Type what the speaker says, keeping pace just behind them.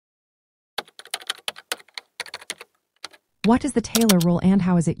What is the Taylor rule and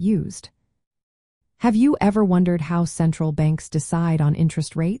how is it used? Have you ever wondered how central banks decide on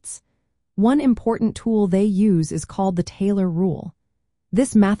interest rates? One important tool they use is called the Taylor rule.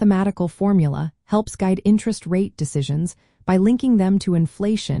 This mathematical formula helps guide interest rate decisions by linking them to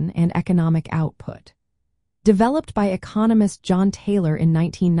inflation and economic output. Developed by economist John Taylor in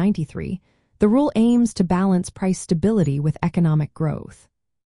 1993, the rule aims to balance price stability with economic growth.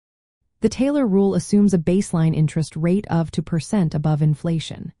 The Taylor rule assumes a baseline interest rate of 2% above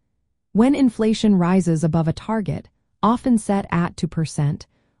inflation. When inflation rises above a target, often set at 2%,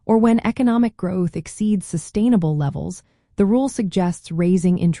 or when economic growth exceeds sustainable levels, the rule suggests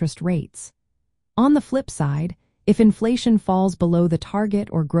raising interest rates. On the flip side, if inflation falls below the target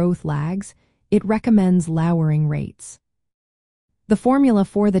or growth lags, it recommends lowering rates. The formula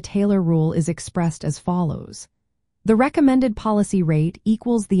for the Taylor rule is expressed as follows. The recommended policy rate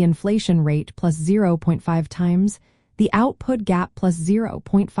equals the inflation rate plus 0.5 times the output gap plus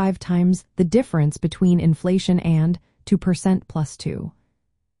 0.5 times the difference between inflation and 2% plus 2.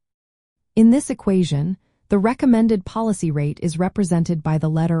 In this equation, the recommended policy rate is represented by the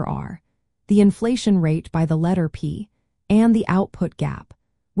letter R, the inflation rate by the letter P, and the output gap,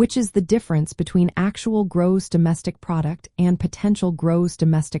 which is the difference between actual gross domestic product and potential gross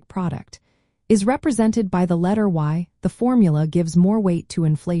domestic product, is represented by the letter Y. The formula gives more weight to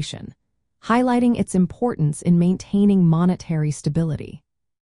inflation, highlighting its importance in maintaining monetary stability.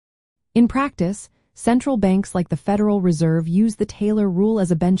 In practice, central banks like the Federal Reserve use the Taylor rule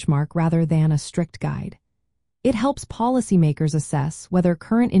as a benchmark rather than a strict guide. It helps policymakers assess whether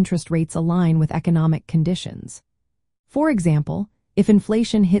current interest rates align with economic conditions. For example, if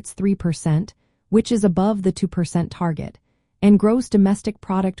inflation hits 3%, which is above the 2% target, and gross domestic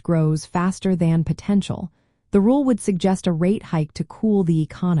product grows faster than potential, the rule would suggest a rate hike to cool the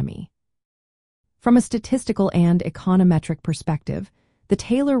economy. From a statistical and econometric perspective, the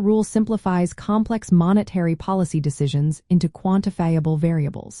Taylor rule simplifies complex monetary policy decisions into quantifiable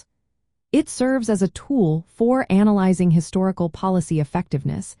variables. It serves as a tool for analyzing historical policy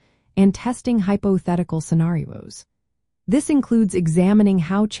effectiveness and testing hypothetical scenarios. This includes examining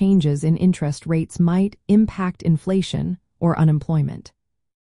how changes in interest rates might impact inflation or unemployment.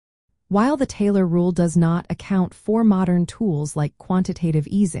 While the Taylor rule does not account for modern tools like quantitative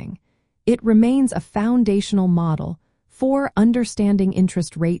easing, it remains a foundational model for understanding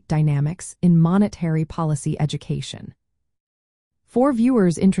interest rate dynamics in monetary policy education. For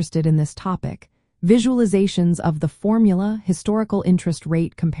viewers interested in this topic, visualizations of the formula, historical interest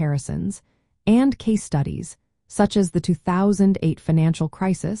rate comparisons, and case studies, such as the 2008 financial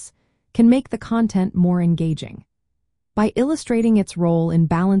crisis, can make the content more engaging. By illustrating its role in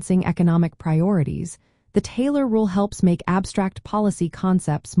balancing economic priorities, the Taylor rule helps make abstract policy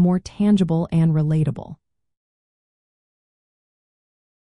concepts more tangible and relatable.